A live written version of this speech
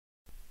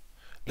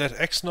Let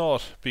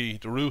x0 be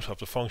the root of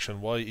the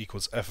function y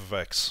equals f of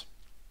x.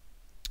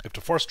 If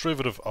the first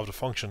derivative of the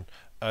function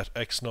at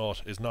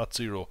x0 is not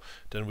 0,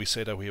 then we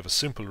say that we have a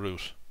simple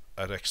root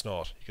at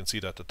x0. You can see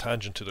that the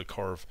tangent to the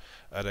curve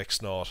at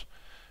x0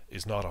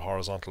 is not a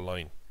horizontal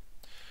line.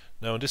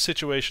 Now in this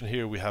situation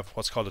here we have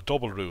what's called a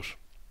double root.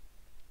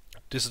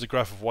 This is the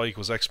graph of y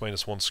equals x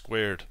minus 1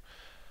 squared.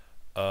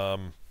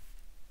 When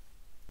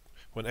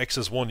x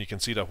is 1, you can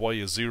see that y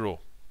is 0.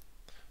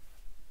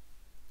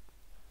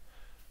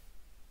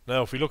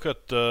 Now if we look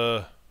at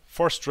the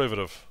first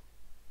derivative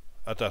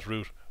at that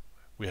root,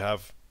 we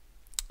have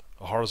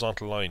a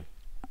horizontal line.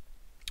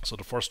 So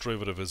the first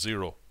derivative is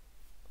 0.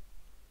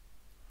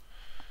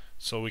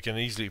 So we can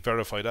easily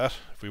verify that.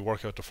 If we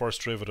work out the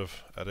first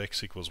derivative at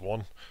x equals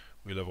 1,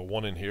 we'll have a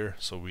 1 in here,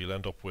 so we'll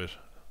end up with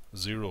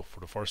 0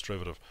 for the first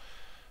derivative.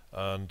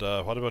 And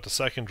what about the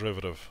second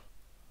derivative?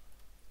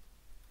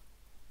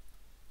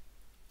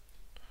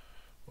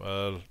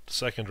 Well, the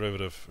second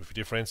derivative, if we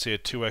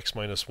differentiate 2x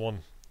minus 1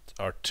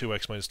 or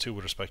 2x minus 2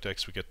 with respect to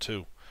x, we get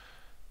 2.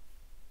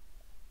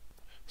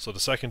 So the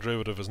second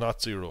derivative is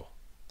not 0.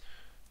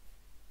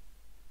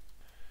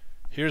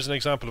 Here's an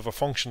example of a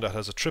function that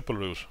has a triple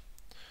root.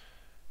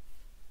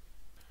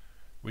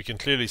 We can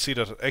clearly see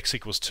that at x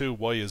equals 2,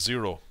 y is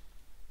 0.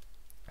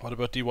 What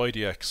about dy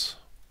dx?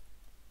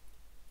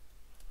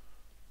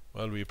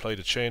 Well, we apply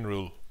the chain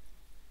rule,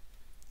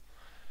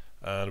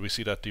 and we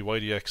see that dy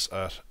dx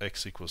at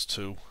x equals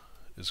 2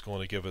 is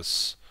going to give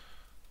us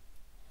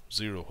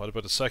 0. What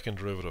about the second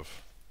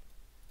derivative?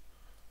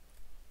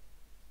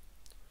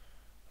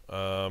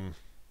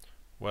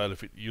 Well,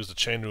 if we use the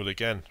chain rule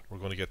again, we're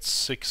going to get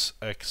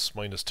 6x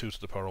minus 2 to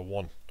the power of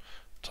 1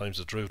 times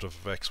the derivative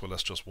of x. Well,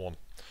 that's just 1.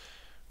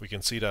 We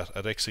can see that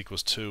at x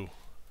equals 2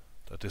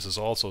 that this is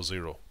also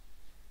 0.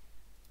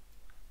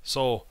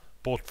 So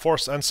both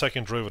first and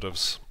second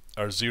derivatives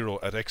are 0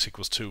 at x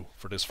equals 2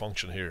 for this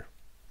function here.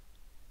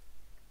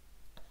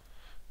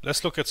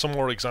 Let's look at some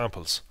more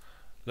examples.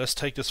 Let's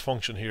take this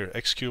function here,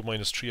 x cubed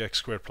minus 3x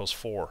squared plus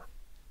 4.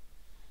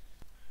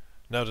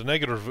 Now the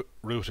negative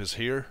root is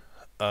here,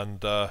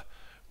 and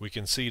we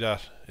can see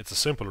that it's a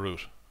simple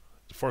root.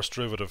 The first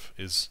derivative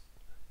is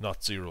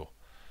not 0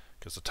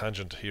 because the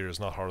tangent here is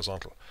not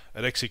horizontal.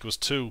 At x equals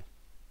 2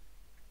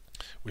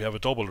 we have a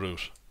double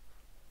root.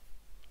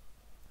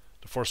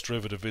 The first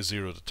derivative is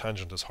 0, the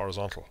tangent is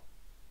horizontal.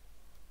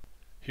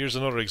 Here's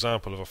another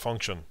example of a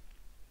function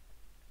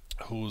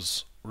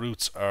whose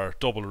roots are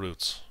double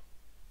roots.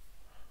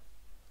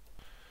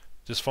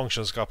 This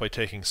function is got by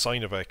taking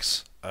sine of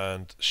x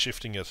and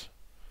shifting it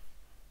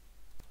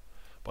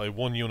by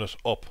 1 unit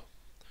up.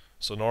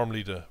 So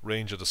normally the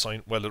range of the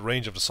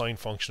sine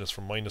function is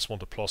from minus 1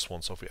 to plus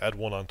 1. So if we add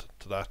 1 onto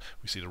that,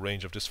 we see the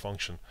range of this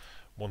function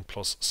 1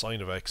 plus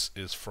sine of x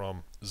is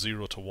from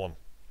 0 to 1,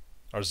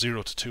 or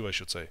 0 to 2 I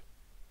should say.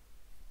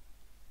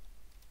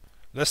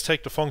 Let's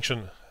take the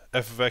function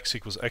f of x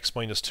equals x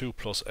minus 2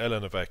 plus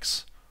ln of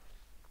x.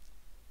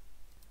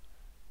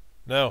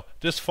 Now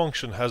this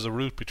function has a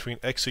root between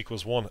x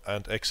equals 1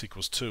 and x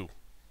equals 2.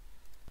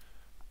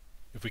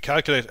 If we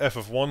calculate f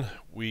of 1,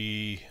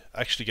 we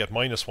actually get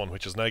minus 1,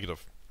 which is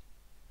negative.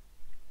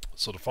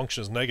 So the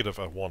function is negative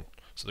at 1.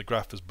 So the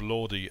graph is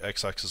below the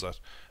x-axis at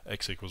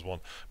x equals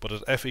 1. But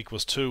at f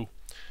equals 2,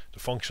 the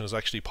function is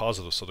actually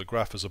positive. So the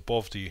graph is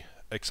above the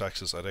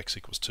x-axis at x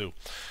equals 2.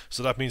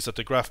 So that means that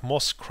the graph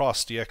must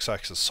cross the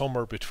x-axis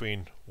somewhere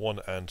between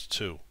 1 and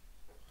 2.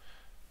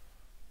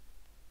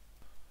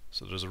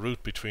 So there's a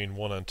root between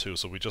 1 and 2.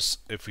 So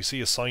if we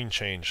see a sign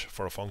change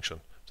for a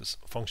function, this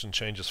function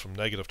changes from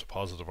negative to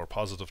positive or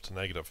positive to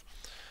negative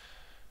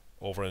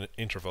over an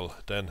interval,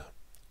 then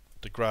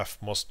the graph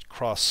must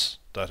cross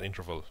that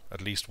interval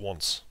at least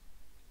once.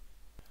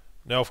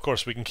 Now of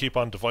course we can keep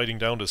on dividing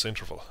down this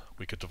interval.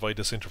 We could divide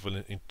this interval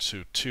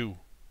into 2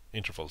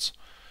 intervals.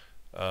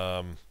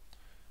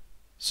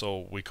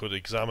 So we could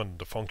examine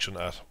the function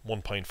at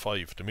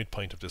 1.5, the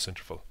midpoint of this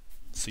interval,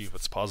 see if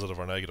it's positive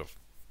or negative.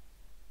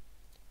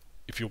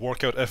 If you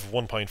work out f of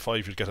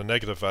 1.5, you'll get a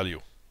negative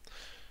value,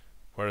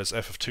 whereas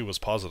f of 2 is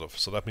positive.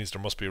 So that means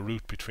there must be a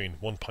root between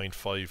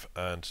 1.5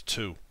 and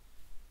 2,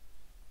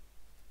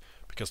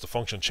 because the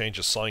function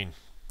changes sign.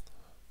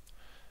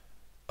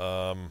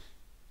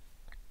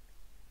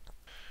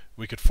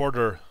 We could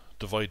further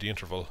divide the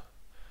interval.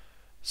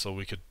 So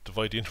we could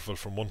divide the interval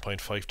from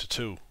 1.5 to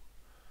 2.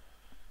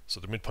 So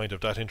the midpoint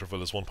of that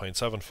interval is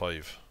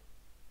 1.75.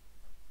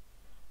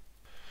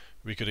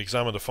 We could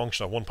examine the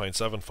function at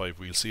 1.75.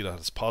 We'll see that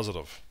it's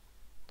positive.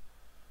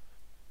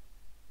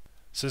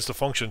 Since the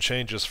function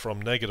changes from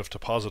negative to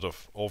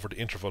positive over the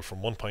interval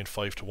from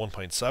 1.5 to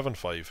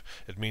 1.75,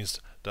 it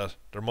means that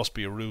there must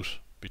be a root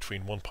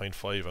between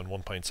 1.5 and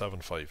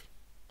 1.75.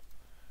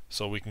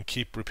 So we can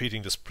keep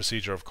repeating this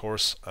procedure, of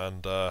course,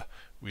 and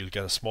we'll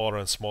get a smaller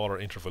and smaller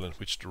interval in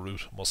which the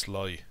root must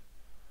lie.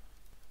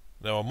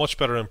 Now a much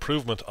better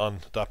improvement on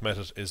that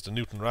method is the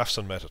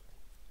Newton-Raphson method.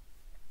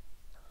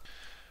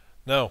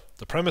 Now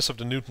the premise of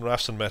the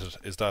Newton-Raphson method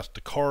is that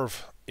the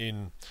curve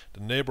in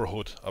the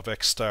neighbourhood of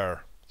x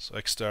star, so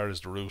x star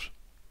is the root,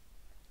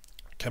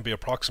 can be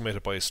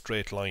approximated by a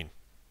straight line.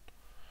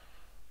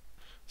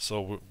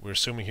 So we're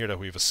assuming here that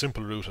we have a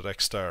simple root at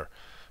x star,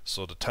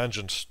 so the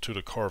tangent to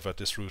the curve at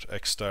this root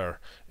x star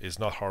is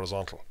not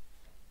horizontal.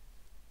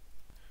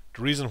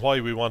 The reason why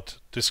we want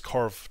this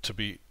curve to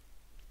be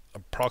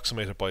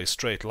approximated by a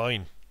straight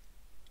line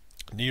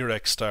near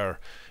x star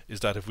is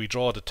that if we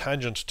draw the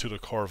tangent to the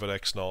curve at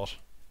x naught,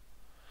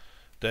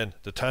 then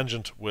the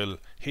tangent will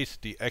hit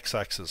the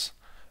x-axis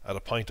at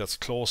a point that's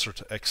closer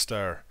to x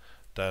star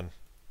than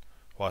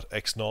what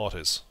x naught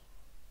is.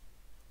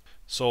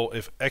 So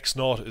if x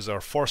naught is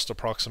our first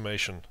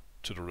approximation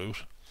to the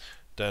root,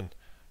 then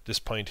this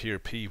point here,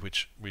 P,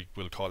 which we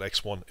will call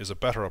x1, is a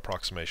better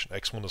approximation.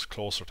 x1 is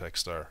closer to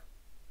x star.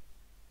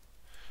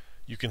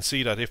 You can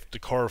see that if the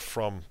curve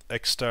from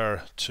x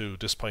star to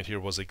this point here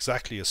was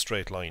exactly a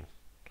straight line,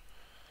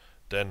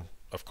 then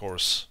of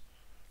course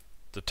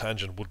the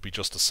tangent would be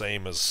just the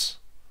same as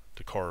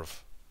the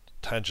curve.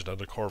 Tangent and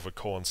the curve would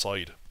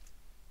coincide,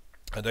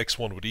 and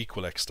x1 would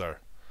equal x star.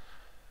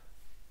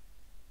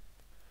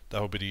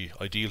 That would be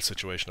the ideal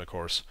situation, of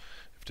course,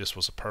 if this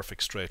was a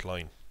perfect straight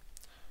line.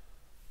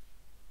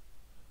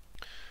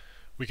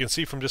 We can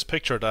see from this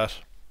picture that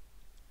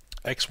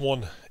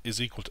x1 is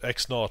equal to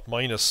x naught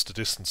minus the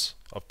distance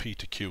of p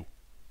to q.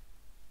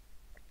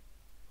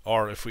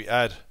 Or if we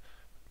add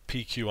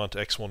pq onto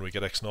x1, we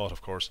get x naught,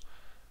 of course.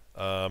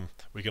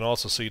 We can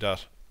also see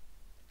that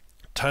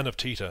tan of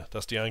theta,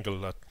 that's the angle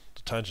that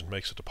the tangent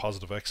makes with the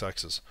positive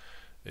x-axis,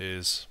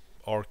 is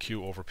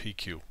rq over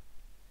pq.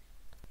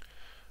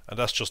 And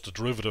that's just the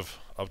derivative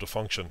of the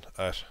function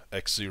at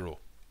x0.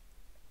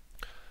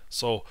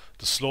 So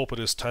the slope of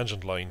this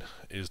tangent line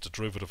is the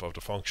derivative of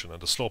the function,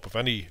 and the slope of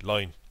any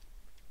line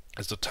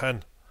is the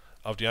tan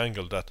of the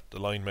angle that the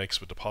line makes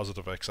with the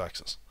positive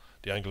x-axis,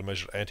 the angle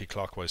measured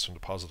anti-clockwise from the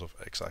positive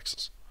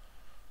x-axis.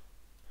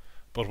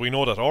 But we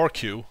know that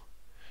rq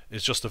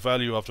is just the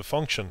value of the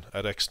function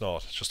at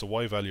x0, it's just the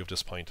y value of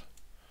this point.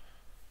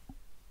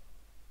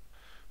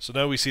 So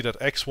now we see that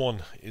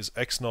x1 is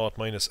x0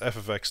 minus f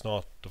of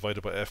x0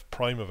 divided by f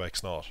prime of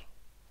x0.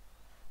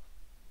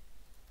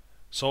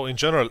 So in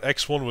general,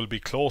 x1 will be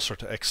closer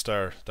to x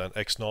star than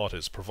x0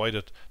 is,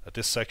 provided that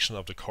this section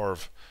of the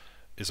curve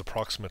is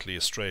approximately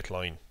a straight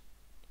line.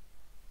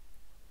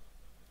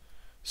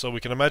 So we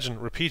can imagine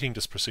repeating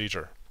this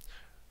procedure.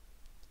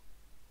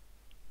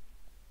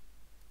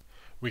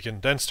 We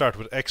can then start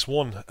with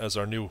x1 as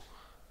our new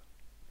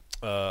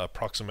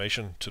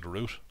approximation to the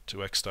root,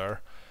 to x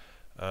star,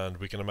 and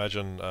we can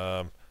imagine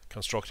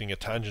constructing a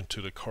tangent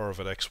to the curve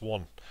at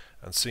x1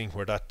 and seeing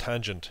where that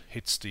tangent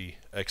hits the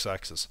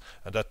x-axis,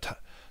 and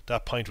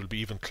that point will be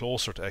even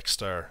closer to x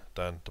star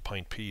than the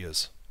point P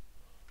is.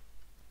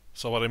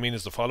 So what I mean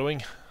is the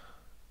following.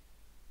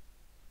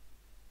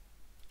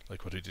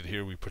 Like what we did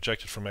here, we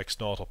projected from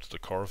x0 up to the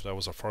curve. That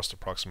was our first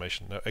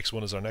approximation. Now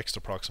x1 is our next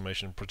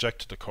approximation.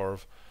 Project to the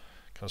curve,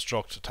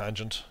 construct a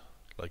tangent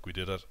like we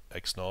did at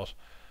x0,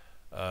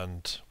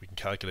 and we can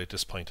calculate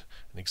this point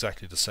in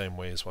exactly the same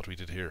way as what we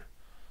did here.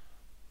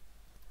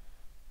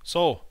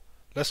 So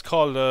let's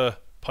call the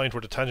point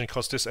where the tangent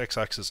cuts this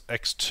x-axis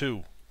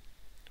x2,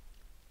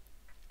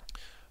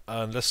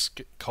 and let's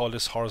call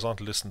this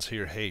horizontal distance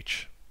here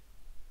h.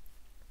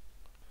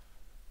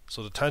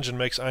 So the tangent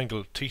makes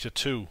angle theta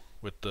 2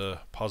 with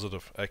the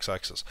positive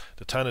x-axis.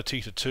 The tan of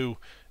theta 2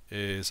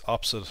 is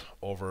opposite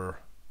over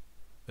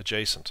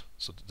adjacent,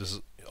 so this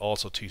is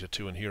also theta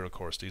 2 in here, of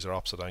course. These are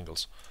opposite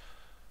angles.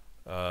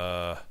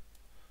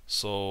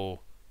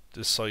 So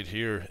this side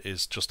here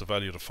is just the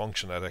value of the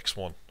function at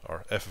x1,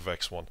 or f of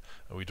x1,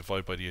 and we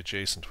divide by the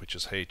adjacent, which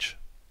is h.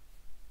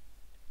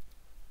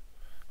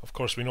 Of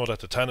course, we know that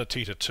the tan of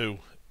theta 2,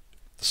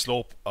 the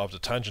slope of the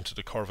tangent to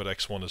the curve at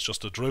x1, is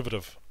just the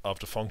derivative of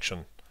the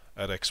function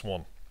at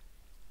x1.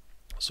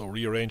 So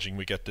rearranging,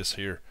 we get this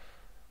here.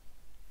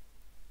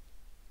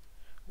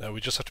 Now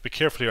we just have to be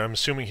careful here. I'm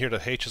assuming here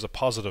that h is a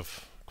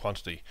positive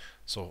quantity,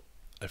 so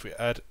if we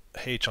add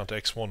h onto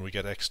x1, we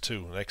get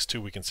x2, and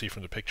x2 we can see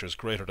from the picture is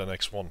greater than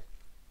x1.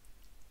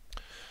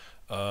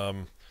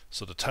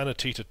 So the tan of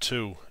theta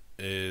 2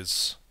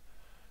 is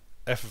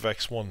f of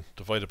x1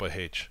 divided by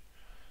h,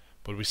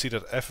 but we see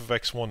that f of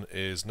x1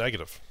 is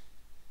negative,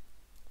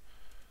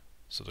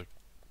 so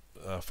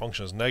the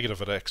function is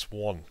negative at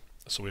x1,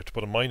 so we have to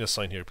put a minus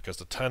sign here because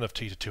the tan of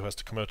theta 2 has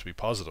to come out to be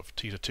positive.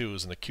 Theta 2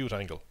 is an acute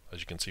angle, as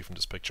you can see from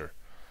this picture.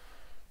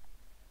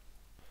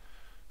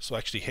 So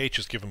actually h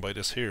is given by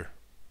this here.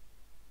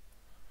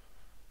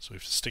 So we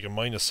have to stick a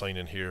minus sign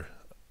in here.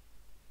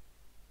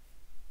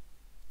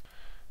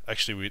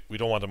 Actually we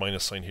don't want a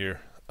minus sign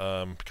here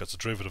because the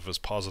derivative is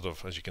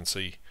positive, as you can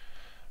see.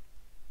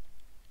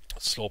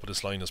 The slope of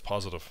this line is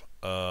positive.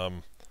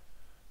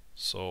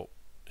 So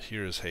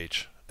here is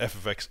h. F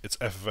of x, it's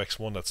f of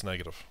x1 that's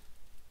negative.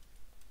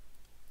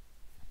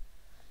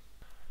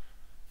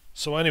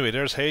 So anyway,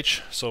 there's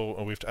h,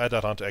 so we have to add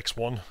that onto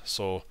x1,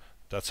 so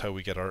that's how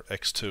we get our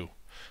x2.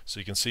 So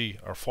you can see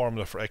our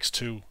formula for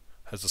x2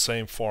 has the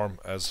same form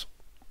as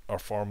our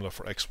formula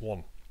for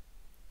x1.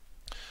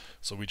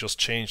 So we just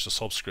change the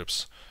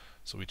subscripts.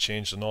 So we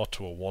change the 0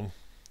 to a 1,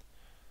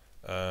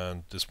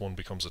 and this 1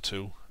 becomes a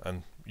 2,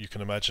 and you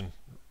can imagine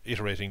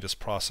iterating this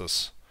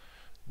process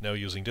now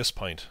using this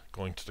point,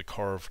 going to the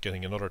curve,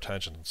 getting another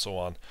tangent and so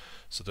on.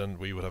 So then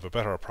we would have a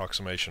better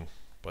approximation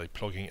by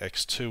plugging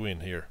x2 in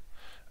here,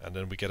 and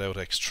then we get out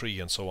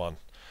x3 and so on.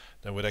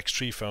 Now with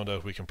x3 found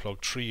out, we can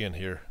plug 3 in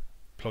here,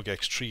 plug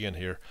x3 in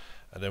here,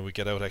 and then we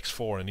get out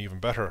x4, an even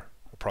better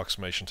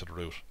approximation to the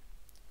root.